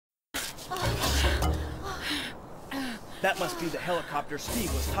That must be the helicopter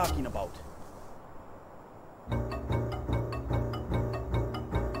Steve was talking about.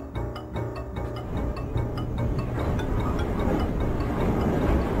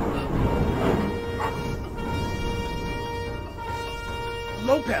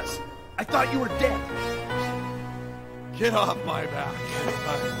 Lopez, I thought you were dead. Get off my back,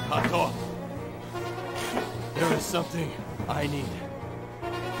 Cato. There is something I need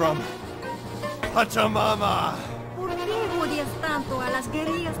from Pachamama. ¿Por qué odias tanto a las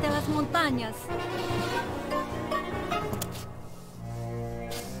guerrillas de las montañas?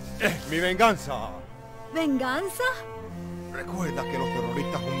 Es mi venganza. ¿Venganza? ¿Recuerdas que los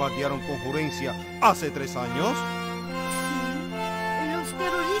terroristas bombardearon con Jurencia hace 3 años? Sí. Los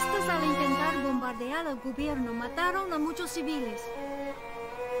terroristas al intentar bombardear al gobierno mataron a muchos civiles.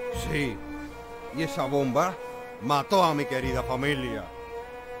 Sí. Y esa bomba mató a mi querida familia.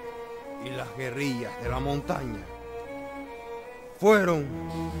 Y las guerrillas de la montaña fueron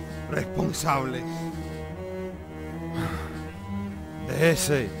responsables de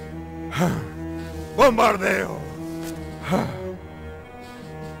ese bombardeo.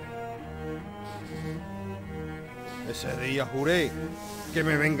 Ese día juré que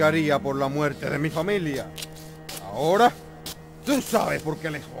me vengaría por la muerte de mi familia. Ahora, tú sabes por qué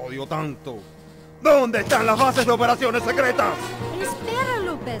les odio tanto. ¿Dónde están las bases de operaciones secretas? Espera,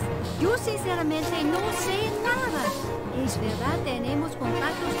 López. Yo sinceramente no sé nada. Es verdad, tenemos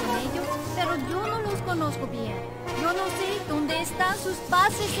contactos con ellos, pero yo no los conozco bien. Yo no sé dónde están sus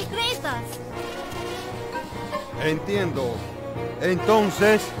bases secretas. Entiendo.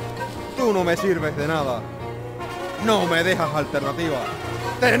 Entonces, tú no me sirves de nada. No me dejas alternativa.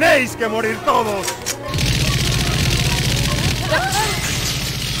 ¡Tenéis que morir todos!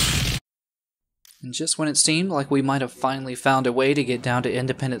 And just when it seemed like we might have finally found a way to get down to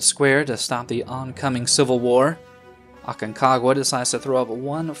Independence Square to stop the oncoming civil war, Aconcagua decides to throw up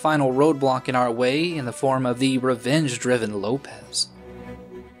one final roadblock in our way in the form of the revenge-driven Lopez.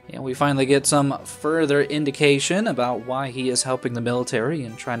 And we finally get some further indication about why he is helping the military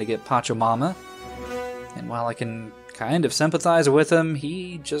and trying to get Pachamama. And while I can kind of sympathize with him,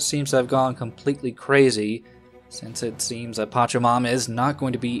 he just seems to have gone completely crazy, since it seems that Pachamama is not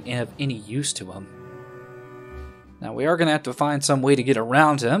going to be of any use to him. Now, we are going to have to find some way to get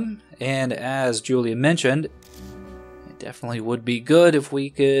around him, and as Julia mentioned, it definitely would be good if we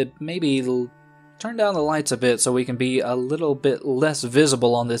could maybe turn down the lights a bit so we can be a little bit less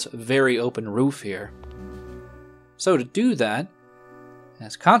visible on this very open roof here. So to do that,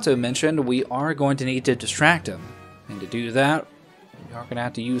 as Kanto mentioned, we are going to need to distract him, and to do that, we are going to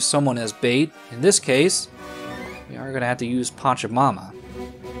have to use someone as bait. In this case, we are going to have to use Pachamama.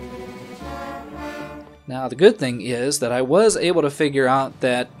 Now, the good thing is that I was able to figure out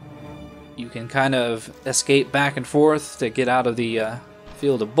that you can kind of escape back and forth to get out of the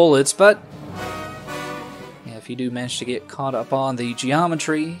field of bullets, but if you do manage to get caught up on the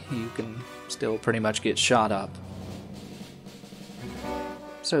geometry, you can still pretty much get shot up.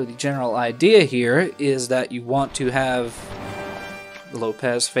 So the general idea here is that you want to have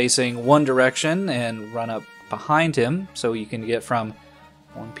Lopez facing one direction and run up behind him so you can get from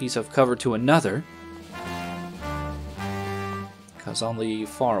one piece of cover to another. Because on the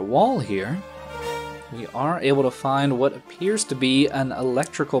far wall here, we are able to find what appears to be an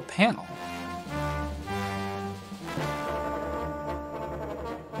electrical panel.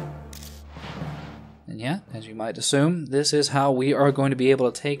 And yeah, as you might assume, this is how we are going to be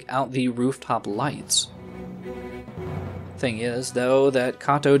able to take out the rooftop lights. Thing is, though, that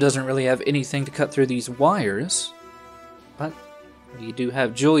Kato doesn't really have anything to cut through these wires, but we do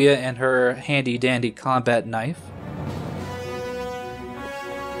have Julia and her handy-dandy combat knife.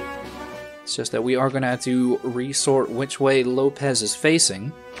 It's just that we are going to have to resort which way Lopez is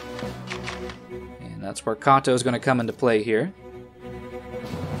facing, and that's where Kato is going to come into play here.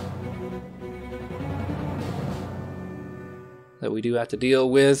 That we do have to deal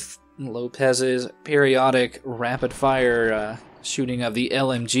with Lopez's periodic rapid-fire shooting of the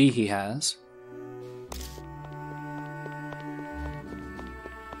LMG he has.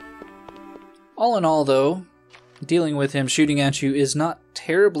 All in all, though, dealing with him shooting at you is not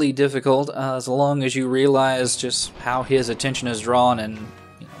terribly difficult as long as you realize just how his attention is drawn and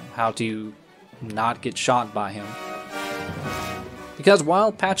how to not get shot by him. Because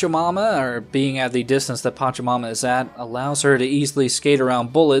while Pachamama, or being at the distance that Pachamama is at, allows her to easily skate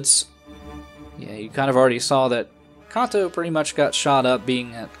around bullets, yeah, you kind of already saw that Kato pretty much got shot up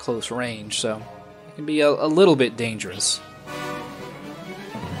being at close range, so it can be a little bit dangerous.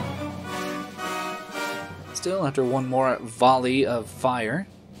 Still, after one more volley of fire,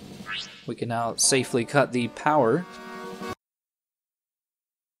 we can now safely cut the power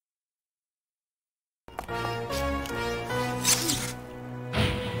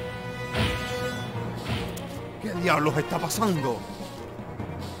diablos está pasando?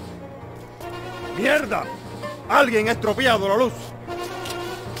 ¡Mierda! ¡Alguien ha estropeado la luz!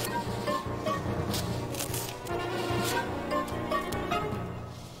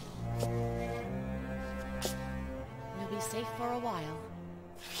 We'll be safe for a while.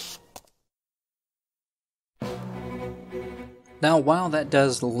 Now, while that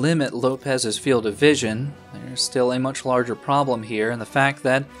does limit Lopez's field of vision, there's still a much larger problem here, and the fact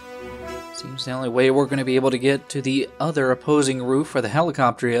that it seems the only way we're going to be able to get to the other opposing roof where the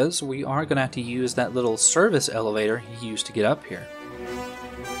helicopter is, we are going to have to use that little service elevator he used to get up here.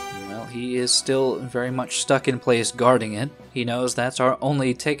 Well, he is still very much stuck in place guarding it. He knows that's our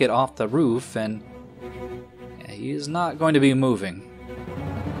only ticket off the roof, and he is not going to be moving.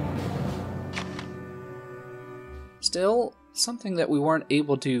 Still, something that we weren't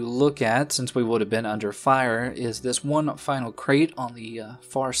able to look at since we would have been under fire is this one final crate on the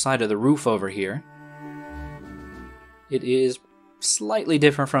far side of the roof over here. It is slightly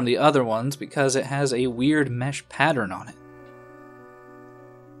different from the other ones because it has a weird mesh pattern on it.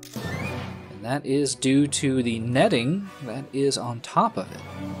 And that is due to the netting that is on top of it.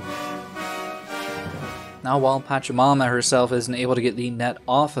 Now, while Pachamama herself isn't able to get the net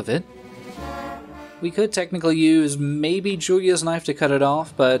off of it, we could technically use maybe Julia's knife to cut it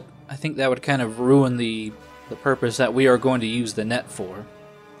off, but I think that would kind of ruin the purpose that we are going to use the net for.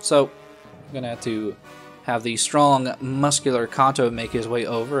 So, I'm going to have the strong, muscular Kato make his way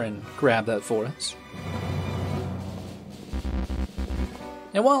over and grab that for us.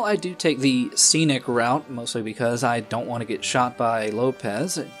 And while I do take the scenic route, mostly because I don't want to get shot by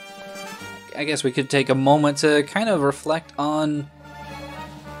Lopez, I guess we could take a moment to kind of reflect on,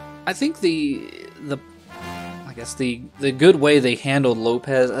 I think the good way they handled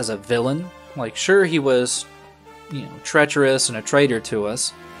Lopez as a villain. Like, sure, he was, treacherous and a traitor to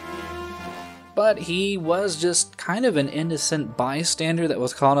us, but he was just kind of an innocent bystander that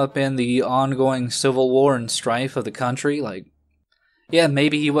was caught up in the ongoing civil war and strife of the country. Like, yeah,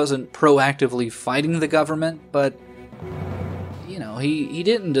 maybe he wasn't proactively fighting the government, but he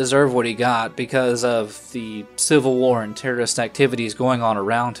didn't deserve what he got because of the civil war and terrorist activities going on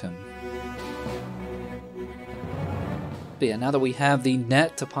around him. But yeah, now that we have the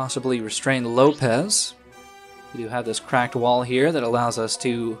net to possibly restrain Lopez, we do have this cracked wall here that allows us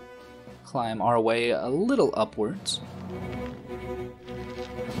to climb our way a little upwards.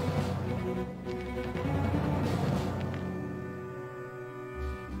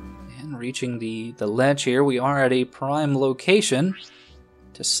 And reaching the ledge here, we are at a prime location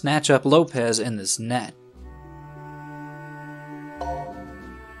to snatch up Lopez in this net.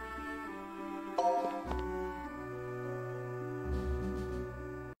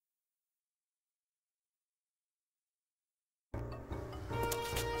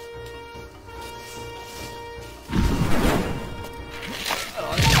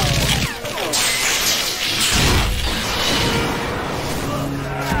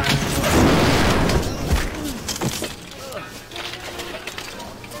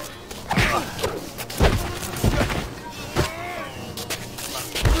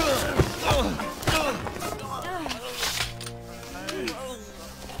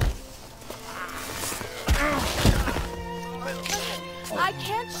 I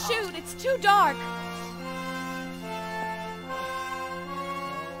can't shoot, it's too dark.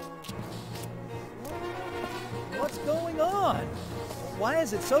 What's going on? Why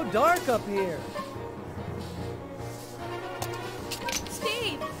is it so dark up here?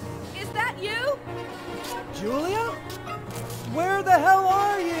 Steve, is that you? Julia? Where the hell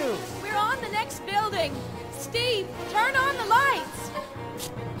are you? We're on the next building. Steve, turn on the lights.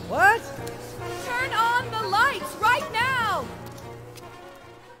 What? Turn on the lights right now.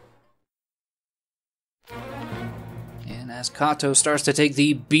 And as Kato starts to take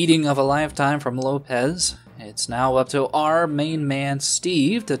the beating of a lifetime from Lopez, it's now up to our main man,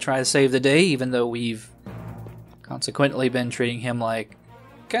 Steve, to try to save the day, even though we've consequently been treating him like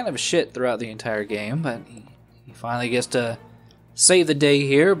kind of shit throughout the entire game. But he finally gets to save the day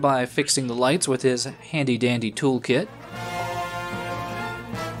here by fixing the lights with his handy-dandy toolkit.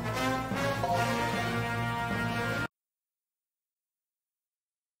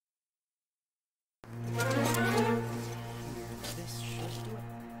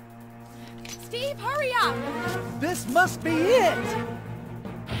 Steve, hurry up. This must be it!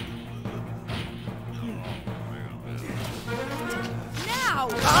 Now.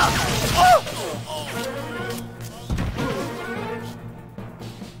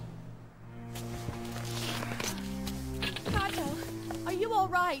 Kato, are you all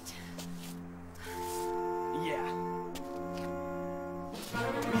right? Yeah.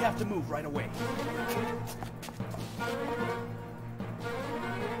 We have to move right away.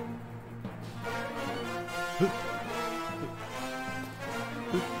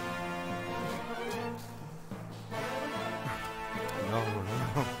 No,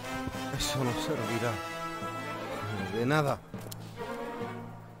 no, eso no servirá de nada.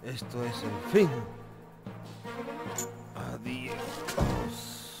 Esto es el fin. Adiós.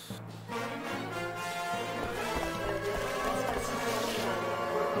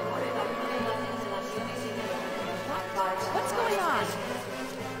 What's going on?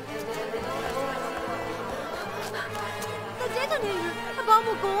 The detonator! The bomb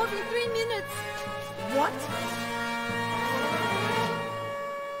will go off in 3 minutes! What?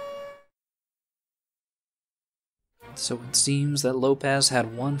 So it seems that Lopez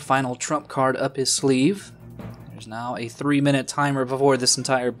had one final trump card up his sleeve. There's now a 3-minute timer before this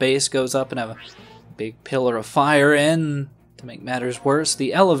entire base goes up and a big pillar of fire, and to make matters worse,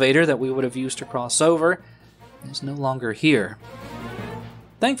 the elevator that we would have used to cross over is no longer here.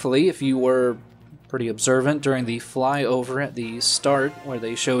 Thankfully, if you were pretty observant during the flyover at the start, where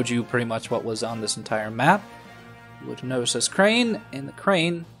they showed you pretty much what was on this entire map, you would notice this crane, and the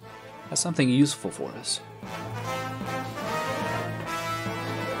crane has something useful for us.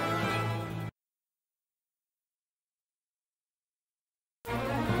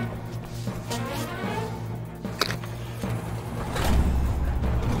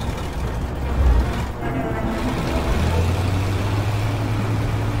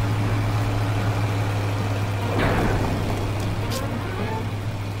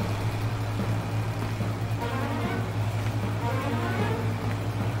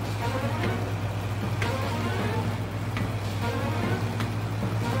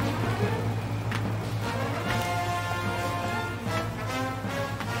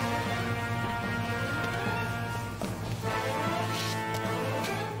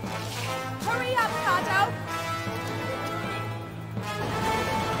 Hurry up, Kato!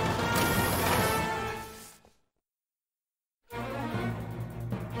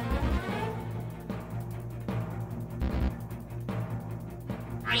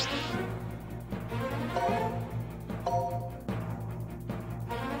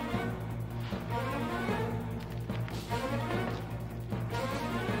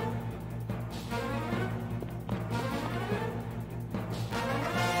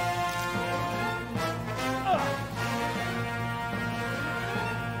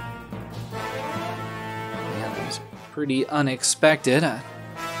 Yeah, that was pretty unexpected.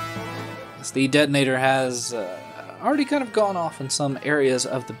 As the detonator has already kind of gone off in some areas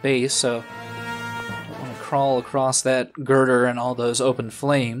of the base, so I don't want to crawl across that girder and all those open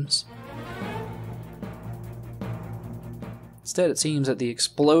flames. Instead, it seems that the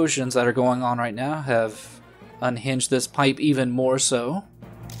explosions that are going on right now have unhinged this pipe even more so.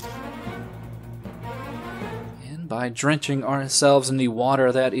 And by drenching ourselves in the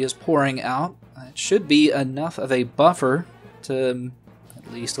water that is pouring out, it should be enough of a buffer to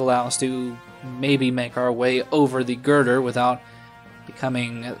at least allow us to maybe make our way over the girder without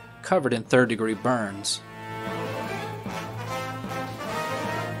becoming covered in third-degree burns.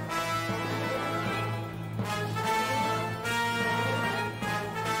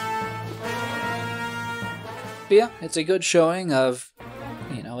 But yeah, it's a good showing of,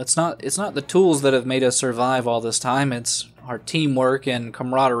 you know, it's not the tools that have made us survive all this time, it's our teamwork and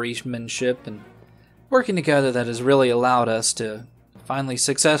camaraderie-manship and working together that has really allowed us to finally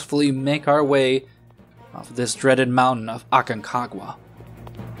successfully make our way off of this dreaded mountain of Aconcagua.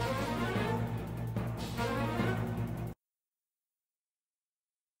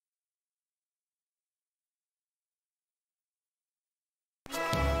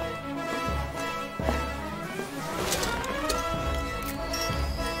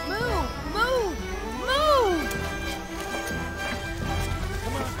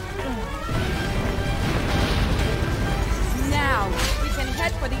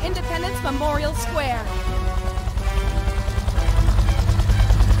 For the Independence Memorial Square.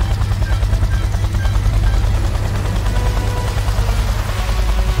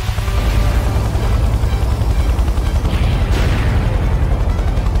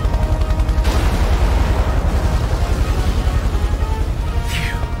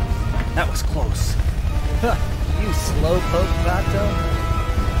 Phew, that was close. You slowpoke, Kato.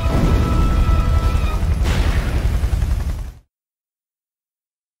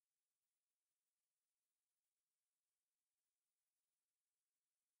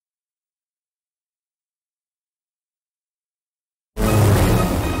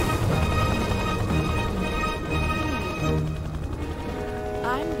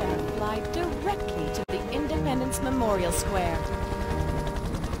 I'm gonna fly directly to the Independence Memorial Square.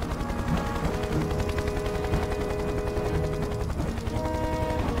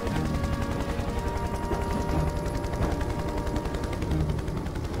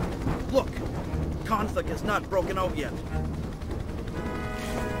 conflict has not broken out yet.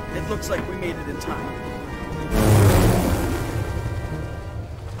 It looks like we made it in time.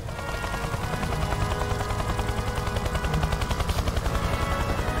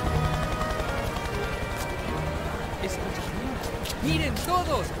 ¡Miren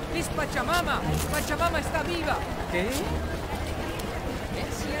todos! ¡Es Pachamama! ¡Pachamama está viva! ¿Qué?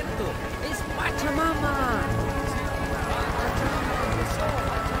 Es cierto, es Pachamama. ¡Viva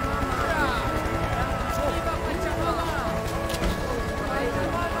Pachamama!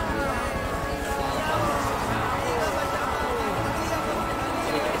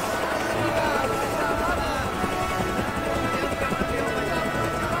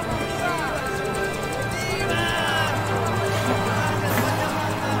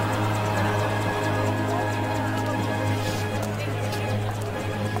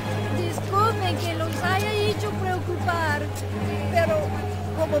 Disculpen que los haya hecho preocupar, pero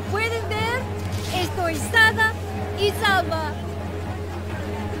como pueden ver, estoy sana y salva.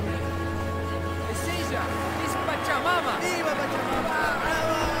 ¡Es ella! ¡Es Pachamama! ¡Viva Pachamama!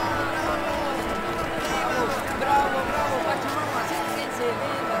 ¡Bravo, bravo! ¡Pachamama! ¡Acérquense!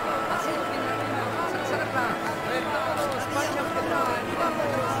 ¡Venga! ¡Acérquense arriba! ¡Vamos a hacerla! ¡Todos! ¡Pachamama!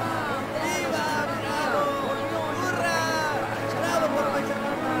 ¡Vamos! ¡Viva! ¡Bravo! ¡Hurra! ¡Bravo por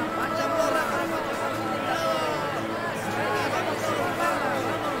Pachamama! ¡Pachamorra para Pachamama!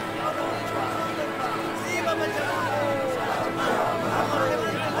 ¡Viva Pachamama!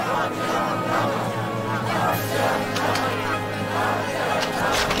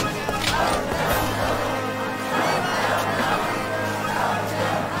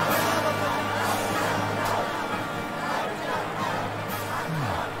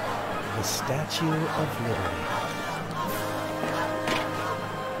 The Statue of Liberty.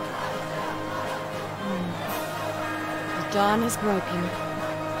 The dawn is broken.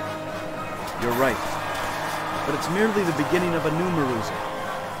 You're right. But it's merely the beginning of a new Maruza.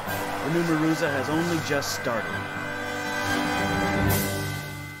 The new Maruza has only just started.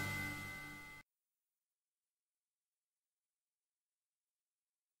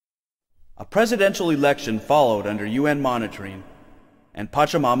 A presidential election followed under UN monitoring, and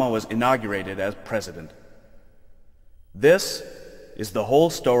Pachamama was inaugurated as president. This is the whole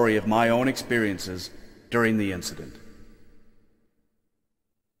story of my own experiences during the incident.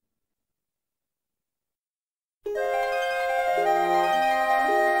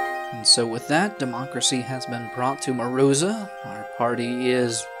 And so with that, democracy has been brought to Maruza. Our party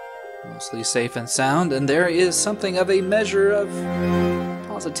is mostly safe and sound, and there is something of a measure of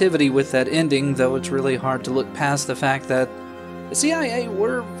positivity with that ending, though it's really hard to look past the fact that the CIA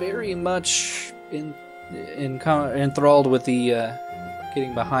were very much enthralled with the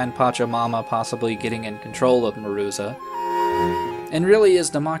getting behind Pachamama, possibly getting in control of Maruza. And really, is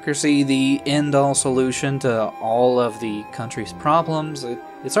democracy the end-all solution to all of the country's problems?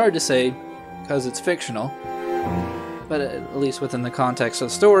 It's hard to say, because it's fictional. But at least within the context of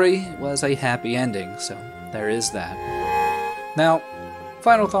the story, it was a happy ending, so there is that. Now,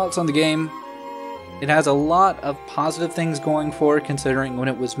 final thoughts on the game. It has a lot of positive things going for it, considering when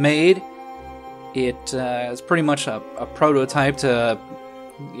it was made. It is pretty much a prototype to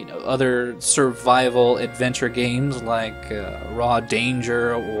other survival adventure games like Raw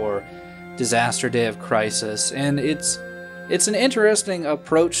Danger or Disaster Day of Crisis, and it's an interesting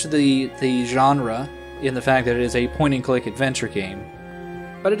approach to the genre in the fact that it is a point-and-click adventure game.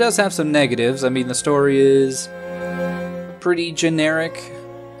 But it does have some negatives. I mean, the story is pretty generic.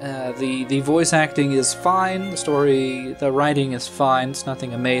 The voice acting is fine. The writing is fine. It's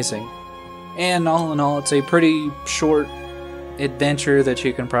nothing amazing. And all in all, it's a pretty short adventure that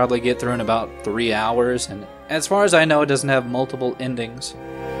you can probably get through in about 3 hours. And as far as I know, it doesn't have multiple endings.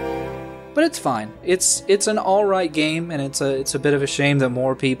 But it's fine. It's an alright game, and it's a bit of a shame that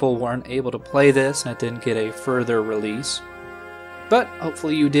more people weren't able to play this and it didn't get a further release. But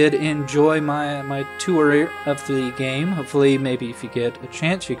hopefully you did enjoy my tour of the game. Hopefully, maybe if you get a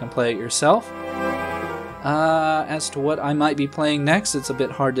chance, you can play it yourself. As to what I might be playing next, it's a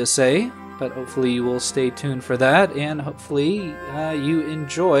bit hard to say, but hopefully you will stay tuned for that, and hopefully you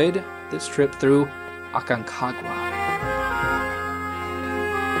enjoyed this trip through Aconcagua.